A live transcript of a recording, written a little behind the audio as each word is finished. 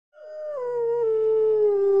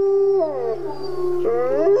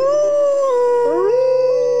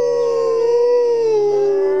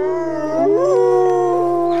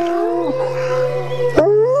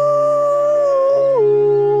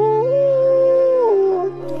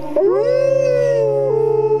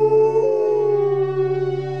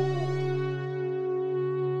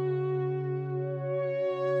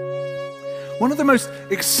the most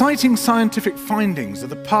exciting scientific findings of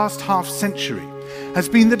the past half-century has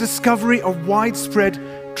been the discovery of widespread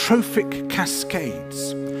trophic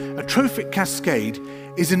cascades. A trophic cascade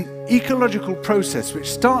is an ecological process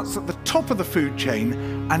which starts at the top of the food chain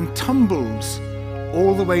and tumbles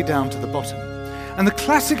all the way down to the bottom. And the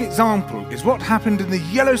classic example is what happened in the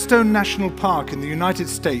Yellowstone National Park in the United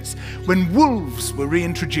States when wolves were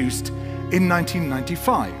reintroduced in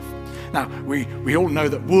 1995. Now, we all know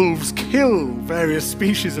that wolves kill various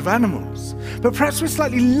species of animals, but perhaps we're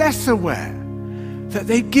slightly less aware that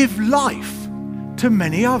they give life to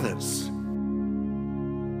many others.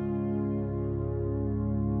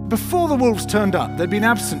 Before the wolves turned up, they'd been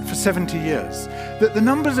absent for 70 years. That the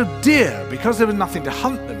numbers of deer, because there was nothing to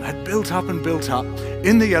hunt them, had built up and built up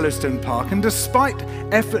in the Yellowstone Park, and despite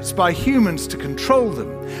efforts by humans to control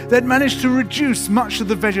them, they'd managed to reduce much of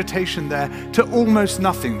the vegetation there to almost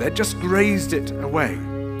nothing. They'd just grazed it away.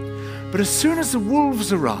 But as soon as the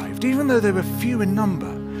wolves arrived, even though they were few in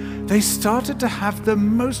number, they started to have the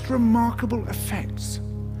most remarkable effects.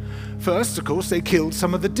 First, of course, they killed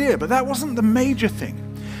some of the deer, but that wasn't the major thing.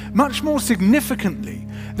 Much more significantly,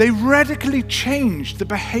 they radically changed the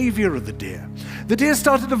behavior of the deer. The deer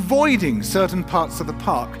started avoiding certain parts of the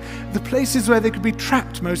park, the places where they could be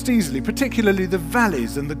trapped most easily, particularly the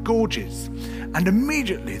valleys and the gorges. And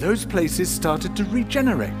immediately those places started to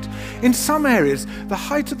regenerate. In some areas, the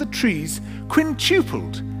height of the trees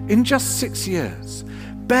quintupled in just 6 years.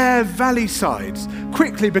 Bare valley sides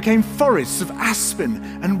quickly became forests of aspen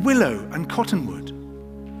and willow and cottonwood.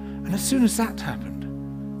 And as soon as that happened,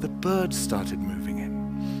 the birds started moving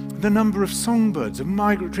in. The number of songbirds, of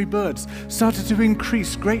migratory birds, started to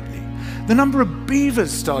increase greatly. The number of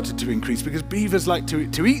beavers started to increase because beavers like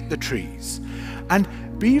to eat the trees. And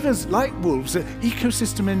beavers, like wolves, are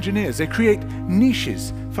ecosystem engineers. They create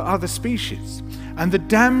niches for other species. And the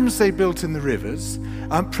dams they built in the rivers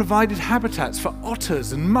provided habitats for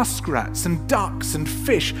otters and muskrats and ducks and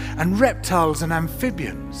fish and reptiles and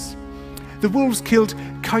amphibians. The wolves killed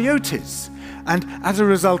coyotes, and as a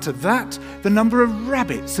result of that, the number of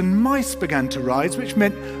rabbits and mice began to rise, which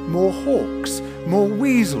meant more hawks, more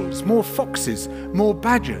weasels, more foxes, more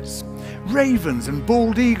badgers. Ravens and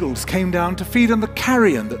bald eagles came down to feed on the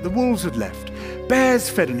carrion that the wolves had left.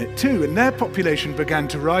 Bears fed on it too, and their population began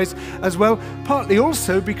to rise as well, partly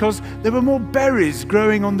also because there were more berries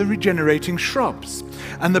growing on the regenerating shrubs.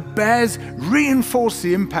 And the bears reinforced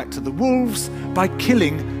the impact of the wolves by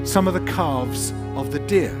killing some of the calves of the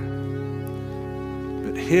deer.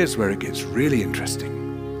 But here's where it gets really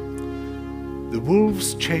interesting. The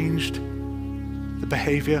wolves changed the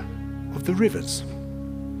behavior of the rivers.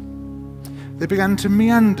 They began to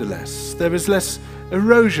meander less. There was less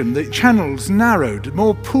erosion. The channels narrowed,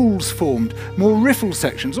 more pools formed, more riffle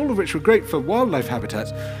sections, all of which were great for wildlife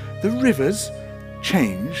habitats. The rivers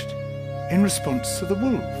changed in response to the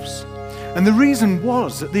wolves. And the reason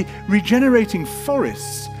was that the regenerating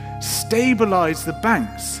forests stabilized the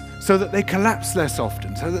banks so that they collapsed less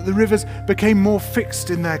often, so that the rivers became more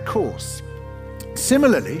fixed in their course.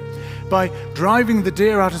 Similarly, by driving the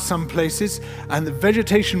deer out of some places and the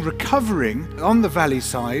vegetation recovering on the valley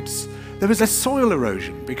sides, there was less soil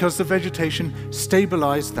erosion because the vegetation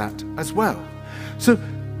stabilized that as well. So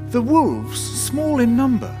the wolves, small in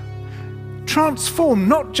number, transformed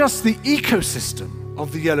not just the ecosystem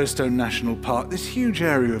of the Yellowstone National Park, this huge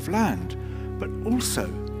area of land, but also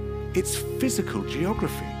its physical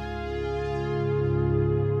geography.